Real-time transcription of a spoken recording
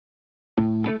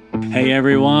Hey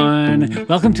everyone!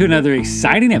 Welcome to another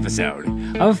exciting episode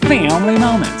of Family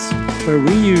Moments, where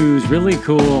we use really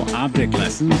cool object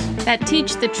lessons that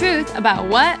teach the truth about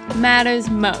what matters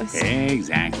most.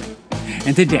 Exactly.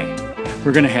 And today,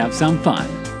 we're going to have some fun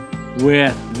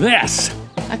with this.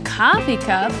 A coffee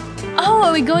cup? Oh,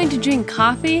 are we going to drink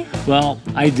coffee? Well,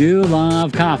 I do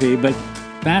love coffee, but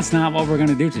that's not what we're going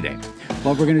to do today.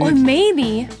 What we're going to do... Or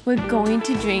maybe we're going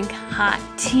to drink hot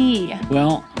tea.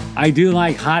 Well, I do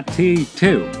like hot tea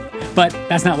too, but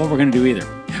that's not what we're going to do either.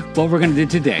 What we're going to do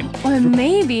today... Or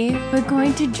maybe we're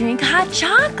going to drink hot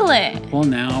chocolate. Well,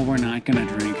 no, we're not going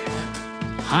to drink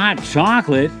hot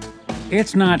chocolate.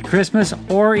 It's not Christmas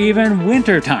or even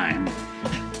winter time.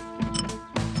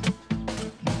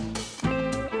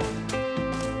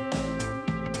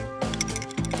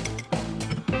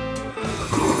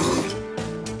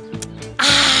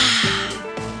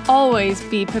 Always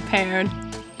be prepared.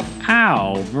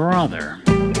 Ow, brother.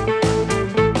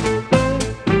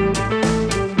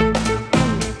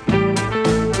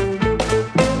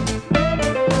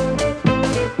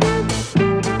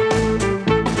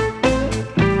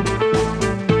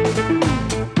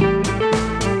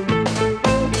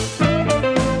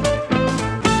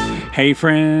 Hey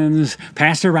friends,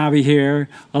 Pastor Robbie here,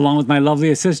 along with my lovely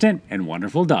assistant and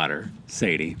wonderful daughter,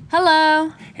 Sadie.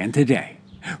 Hello. And today,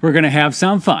 we're going to have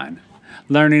some fun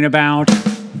learning about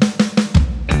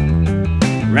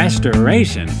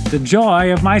restoration, the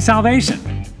joy of my salvation.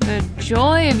 The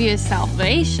joy of your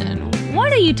salvation?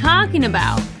 What are you talking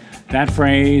about? That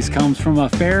phrase comes from a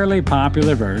fairly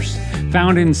popular verse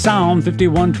found in Psalm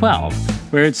 51:12,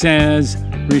 where it says,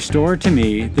 "Restore to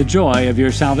me the joy of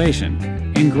your salvation,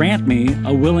 and grant me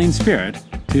a willing spirit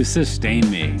to sustain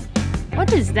me." What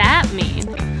does that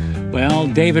mean? Well,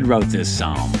 David wrote this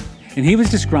psalm, and he was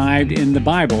described in the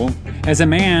Bible as a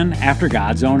man after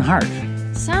God's own heart.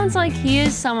 Sounds like he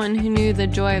is someone who knew the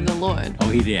joy of the Lord. Oh,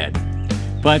 he did.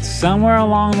 But somewhere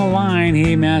along the line,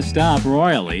 he messed up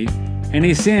royally, and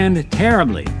he sinned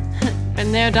terribly.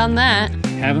 Been there, done that.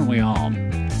 Haven't we all?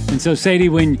 And so, Sadie,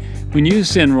 when you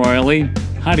sin royally,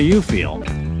 how do you feel?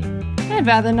 I'd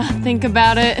rather not think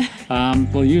about it.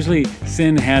 Well, usually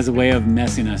sin has a way of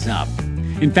messing us up.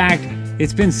 In fact,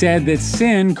 it's been said that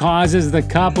sin causes the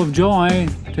cup of joy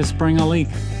to spring a leak.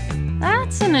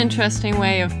 That's an interesting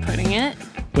way of putting it.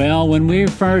 Well, when we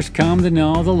first come to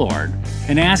know the Lord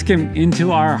and ask Him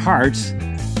into our hearts,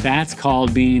 that's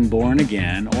called being born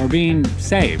again or being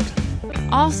saved.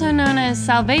 Also known as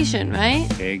salvation, right?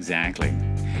 Exactly.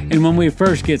 And when we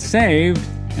first get saved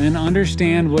and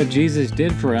understand what Jesus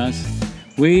did for us,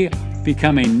 we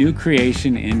become a new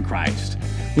creation in Christ.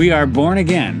 We are born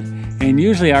again, and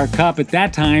usually our cup at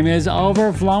that time is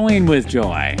overflowing with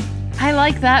joy. I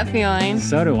like that feeling.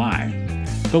 So do I.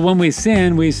 But when we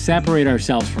sin, we separate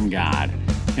ourselves from God,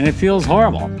 and it feels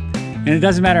horrible. And it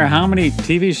doesn't matter how many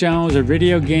TV shows or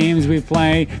video games we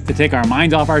play to take our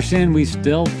minds off our sin, we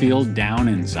still feel down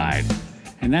inside.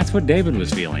 And that's what David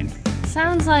was feeling.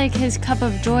 Sounds like his cup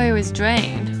of joy was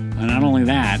drained. And not only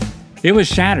that, it was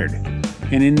shattered.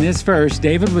 And in this verse,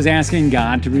 David was asking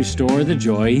God to restore the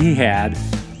joy he had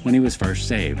when he was first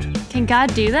saved. Can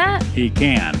God do that? He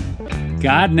can.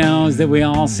 God knows that we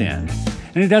all sin.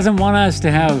 And He doesn't want us to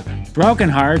have broken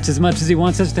hearts as much as He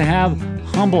wants us to have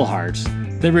humble hearts.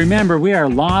 That remember, we are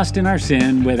lost in our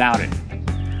sin without it.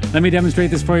 Let me demonstrate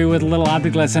this for you with a little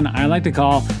object lesson I like to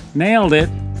call Nailed It.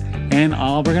 And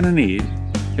all we're going to need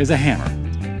is a hammer,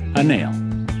 a nail,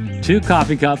 2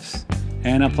 coffee cups,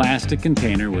 and a plastic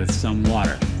container with some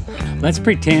water. Let's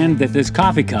pretend that this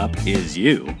coffee cup is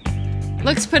you.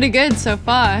 Looks pretty good so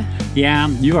far. Yeah,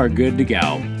 you are good to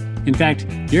go. In fact,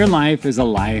 your life is a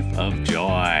life of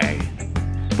joy.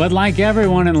 But like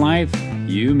everyone in life,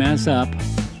 you mess up.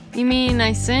 You mean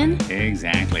I sin?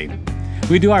 Exactly.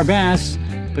 We do our best,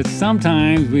 but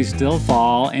sometimes we still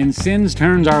fall, and sin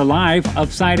turns our life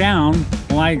upside down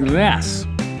like this.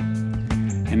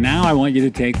 And now I want you to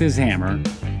take this hammer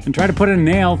and try to put a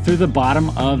nail through the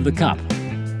bottom of the cup.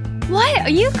 What?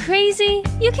 Are you crazy?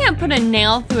 You can't put a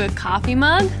nail through a coffee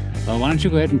mug. Well, why don't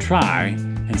you go ahead and try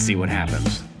and see what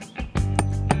happens.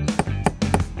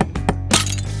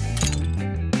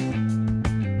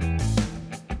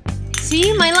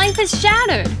 See, my life is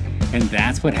shattered. And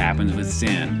that's what happens with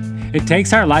sin. It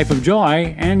takes our life of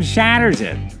joy and shatters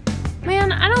it.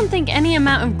 Man, I don't think any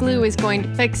amount of glue is going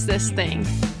to fix this thing.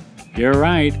 You're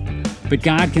right, but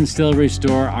God can still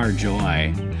restore our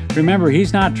joy. Remember,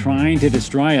 He's not trying to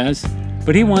destroy us,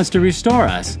 but He wants to restore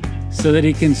us so that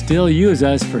He can still use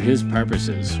us for His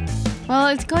purposes. Well,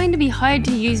 it's going to be hard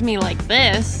to use me like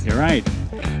this. You're right.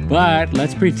 But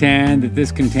let's pretend that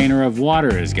this container of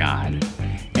water is God.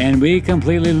 and we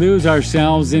completely lose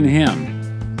ourselves in Him.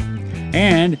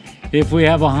 And if we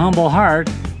have a humble heart,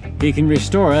 He can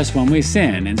restore us when we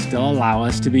sin and still allow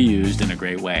us to be used in a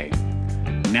great way.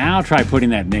 Now try putting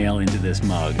that nail into this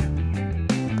mug.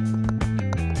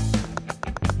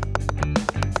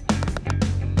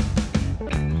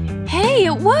 Hey,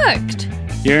 it worked!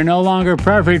 You're no longer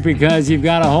perfect because you've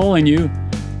got a hole in you,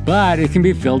 but it can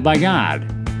be filled by God.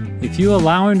 If you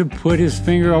allow Him to put His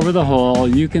finger over the hole,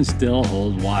 you can still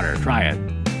hold water. Try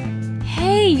it.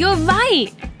 Hey, you're right!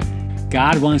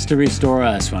 God wants to restore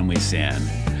us when we sin,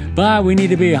 but we need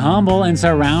to be humble and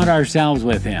surround ourselves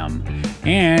with Him.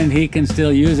 And He can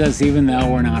still use us even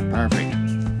though we're not perfect.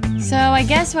 So I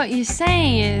guess what you're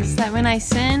saying is that when I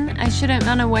sin, I shouldn't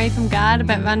run away from God,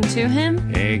 but run to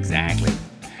Him? Exactly.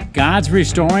 God's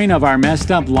restoring of our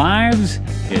messed up lives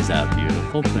is a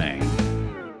beautiful thing.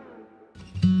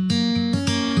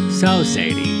 So,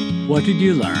 Sadie, what did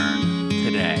you learn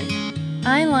today?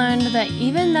 I learned that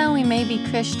even though we may be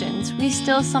Christians, we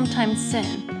still sometimes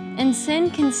sin. And sin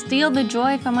can steal the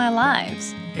joy from our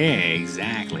lives.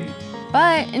 Exactly.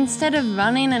 But instead of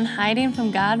running and hiding from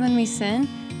God when we sin,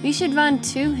 we should run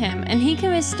to Him, and He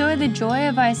can restore the joy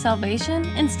of our salvation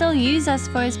and still use us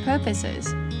for His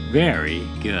purposes. Very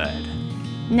good.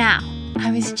 Now, I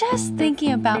was just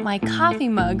thinking about my coffee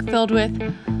mug filled with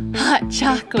hot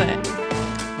chocolate.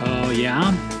 Oh,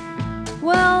 yeah?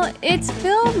 Well, it's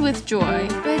filled with joy,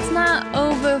 but it's not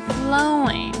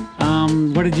overflowing.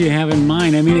 What did you have in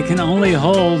mind? I mean, it can only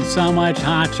hold so much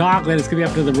hot chocolate. It's gonna be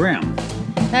up to the brim.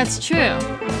 That's true,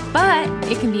 but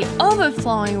it can be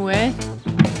overflowing with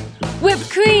whipped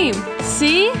cream.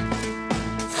 See?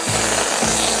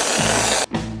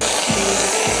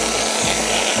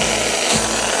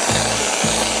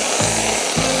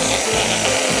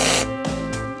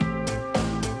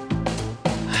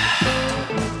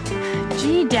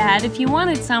 Gee, Dad, if you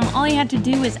wanted some, all you had to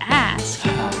do was ask.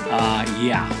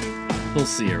 Yeah. We'll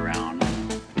see you around.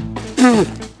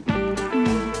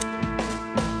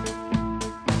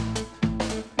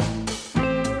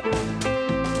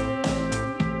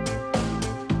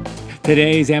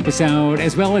 Today's episode,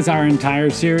 as well as our entire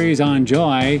series on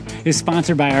joy, is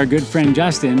sponsored by our good friend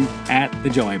Justin at the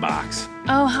JOYBOX.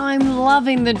 Oh, how I'm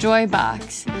loving the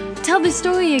JOYBOX. Tell the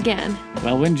story again.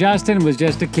 Well, when Justin was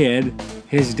just a kid,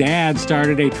 his dad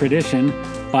started a tradition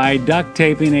by duct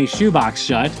taping a shoebox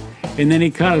shut, and then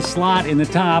he cut a slot in the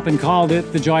top and called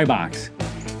it the JOYBOX.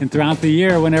 And throughout the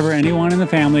year, whenever anyone in the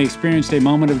family experienced a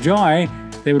moment of joy,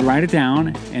 they would write it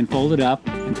down and fold it up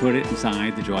and put it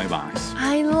inside the JOYBOX.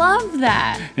 I love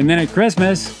that. And then at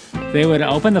Christmas, they would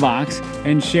open the box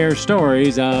and share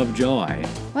stories of joy.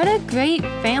 What a great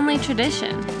family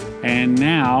tradition. And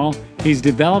now, he's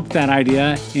developed that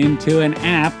idea into an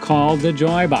app called the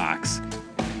JOYBOX.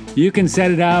 You can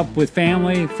set it up with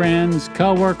family, friends,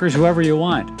 co-workers, whoever you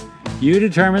want. You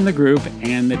determine the group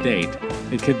and the date.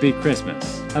 It could be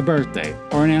Christmas, a birthday,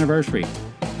 or an anniversary.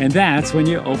 And that's when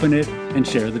you open it and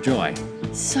share the joy.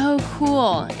 So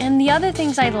cool. And the other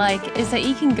things I like is that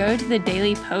you can go to the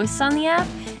daily posts on the app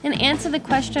and answer the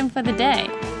question for the day.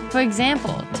 For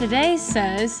example, today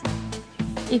says,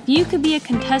 if you could be a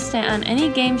contestant on any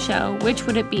game show, which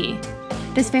would it be?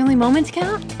 Does Family Moments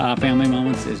count? Family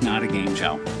Moments is not a game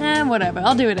show. Whatever.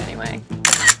 I'll do it anyway.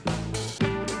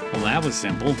 Well, that was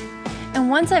simple. And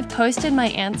once I've posted my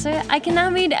answer, I can now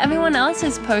read everyone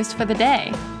else's post for the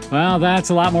day. Well, that's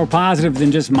a lot more positive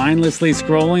than just mindlessly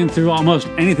scrolling through almost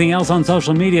anything else on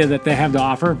social media that they have to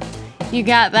offer. You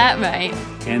got that right.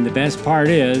 And the best part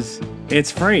is,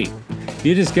 it's free.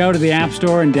 You just go to the App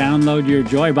Store and download your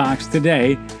JOYBOX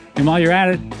today. And while you're at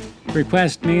it,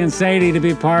 request me and Sadie to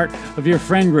be part of your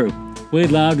friend group.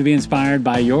 We'd love to be inspired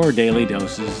by your daily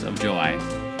doses of joy.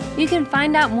 You can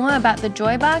find out more about the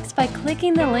JOYBOX by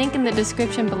clicking the link in the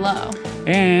description below.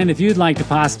 And if you'd like to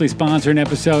possibly sponsor an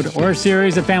episode or a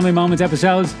series of Family Moments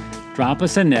episodes, drop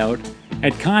us a note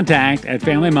at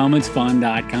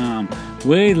contact@familymomentsfun.com.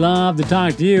 We'd love to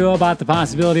talk to you about the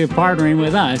possibility of partnering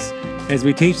with us as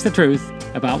we teach the truth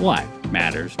about what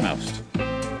matters most.